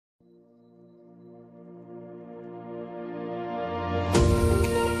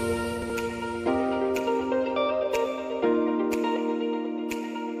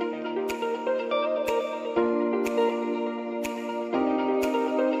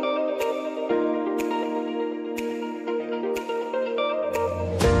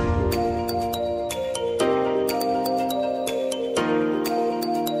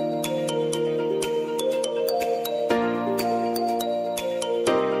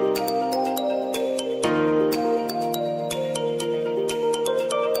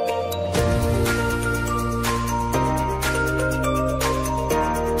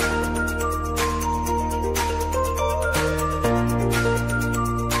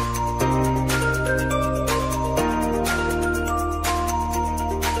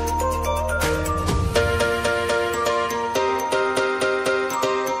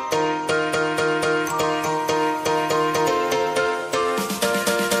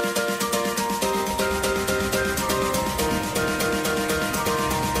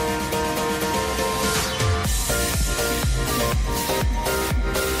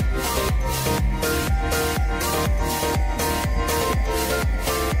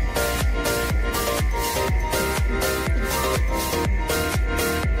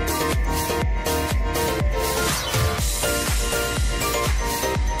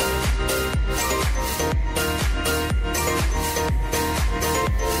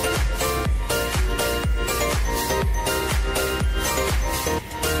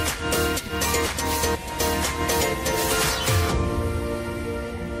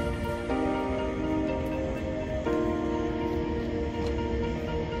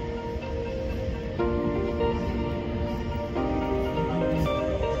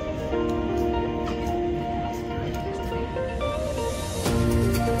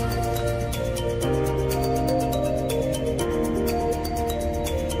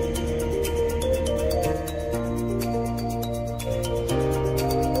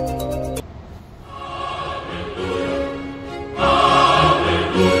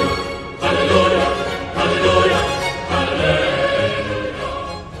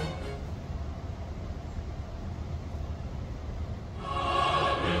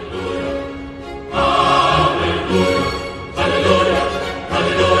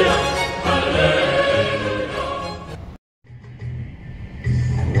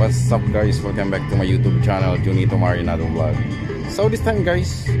What's up guys, welcome back to my YouTube channel, Junito Marinado Vlog. So this time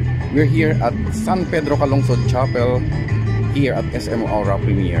guys, we're here at San Pedro Calungsod Chapel here at SM Aura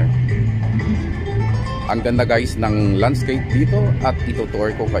Premier. Ang ganda guys ng landscape dito at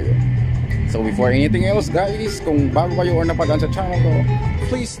itutour ko kayo. So before anything else guys, kung bago kayo or napadaan sa channel ko,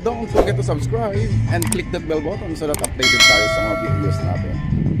 please don't forget to subscribe and click that bell button so that updated tayo sa mga videos natin.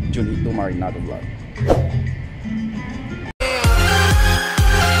 Junito Marinado Vlog.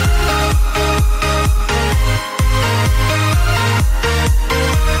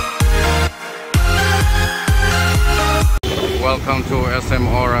 Welcome to SM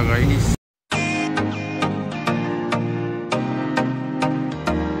Aura guys.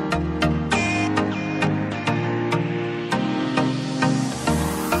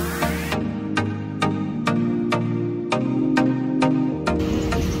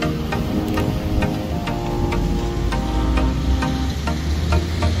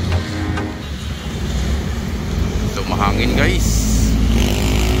 So mahangin guys.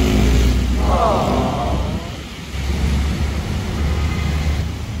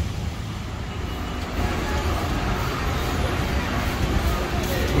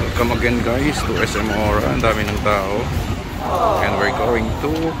 Welcome again guys to SM Aura. Ang dami ng tao. And we're going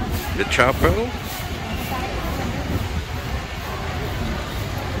to the chapel.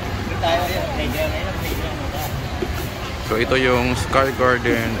 So ito yung Sky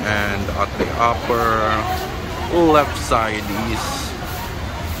Garden, and at the upper left side is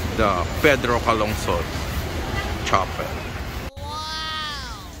the Pedro Calungsod Chapel.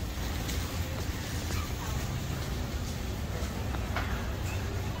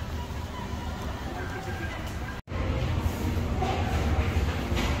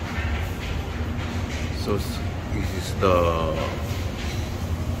 So this is the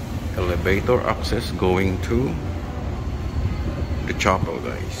elevator access going to the chapel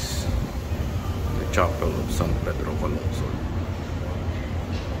guys. The chapel of San Pedro Calungsod.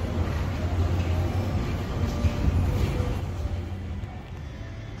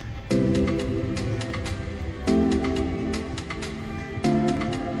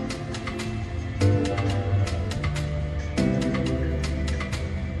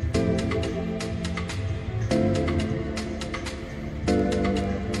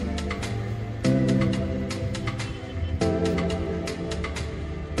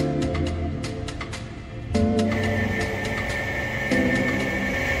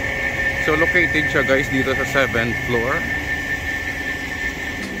 So located siya guys dito sa 7th floor.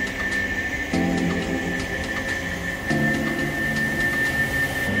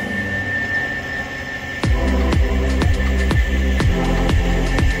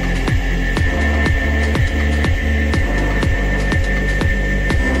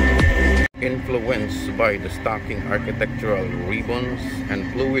 Influenced by the stacking architectural ribbons and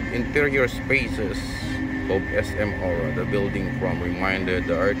fluid interior spaces of SM Aura, the building from reminded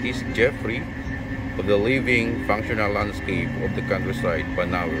the artist Jeffrey of the living, functional landscape of the countryside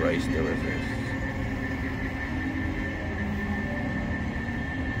Panawi rice terraces.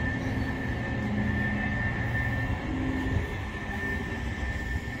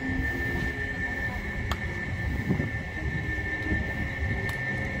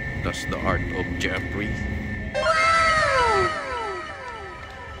 That's the art of Jeffrey.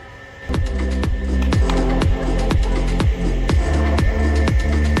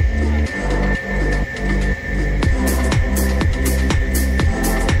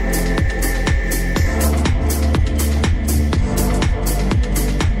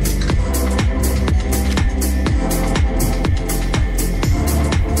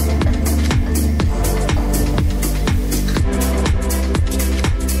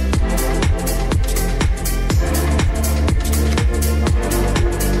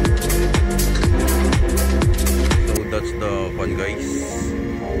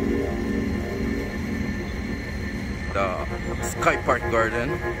 The SkyPark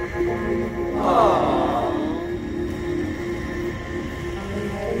garden.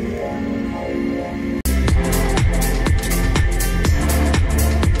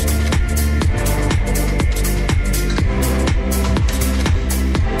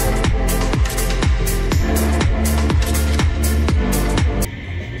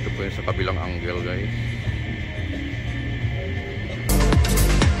 Ito po yung sa kabilang angle guys.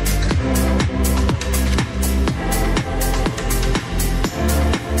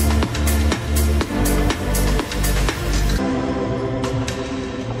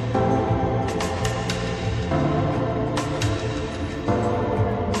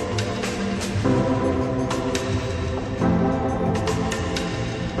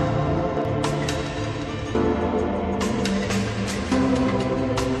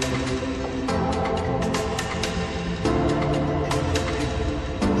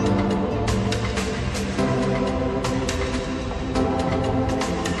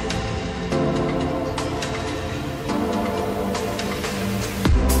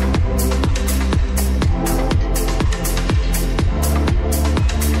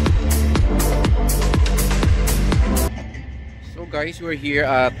 guys, we're here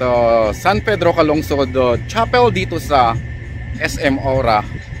at San Pedro Calungsod Chapel dito sa SM Aura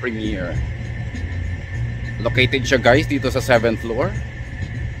Premier. Located siya guys dito sa 7th floor.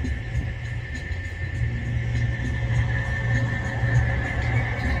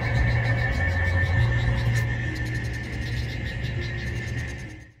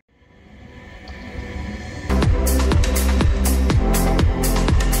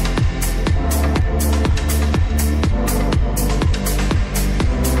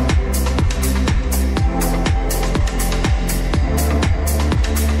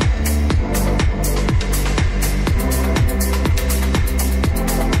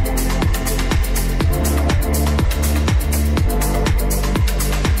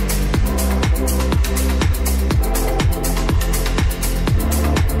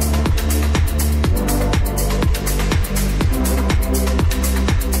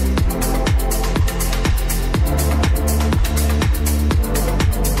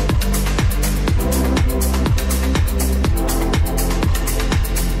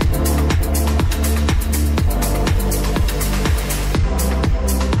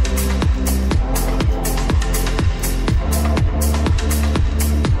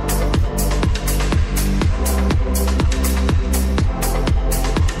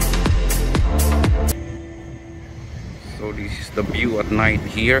 The view at night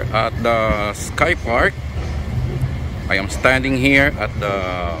here at the SkyPark. I am standing here at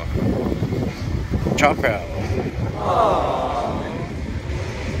the chapel.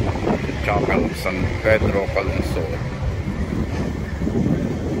 Chapel San Pedro Calungsod.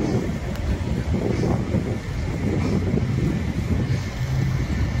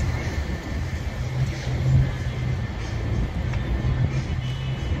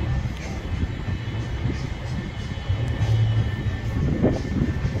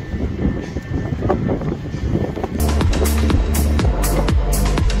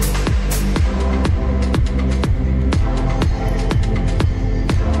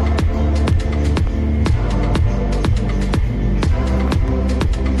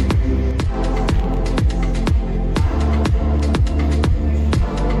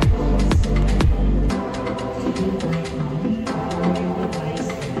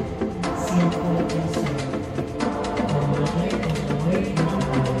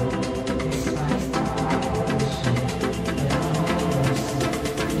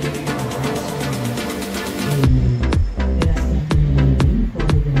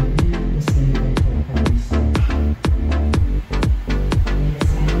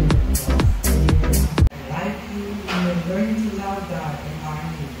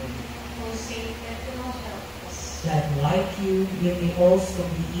 That like you, you may also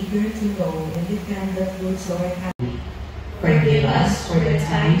be eager to know and defend the fruits of our happy. Forgive us for the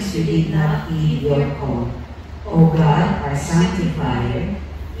times we did not heed your call. O God, our sanctifier,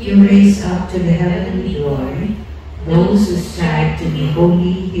 you raise up to the heavenly glory those who strive to be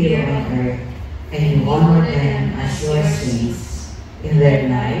holy here on earth, and you honor them as your saints. In their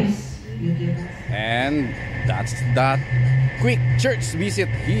lives, you give us. And that's that quick church visit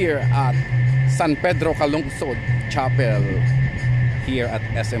here at San Pedro Calungsod Chapel here at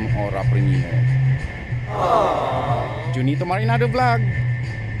SM Aura Premier. Junito Marinado Vlog.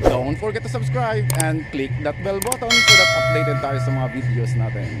 Don't forget to subscribe and click that bell button so that updated tayo sa mga videos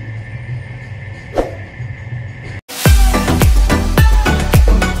natin.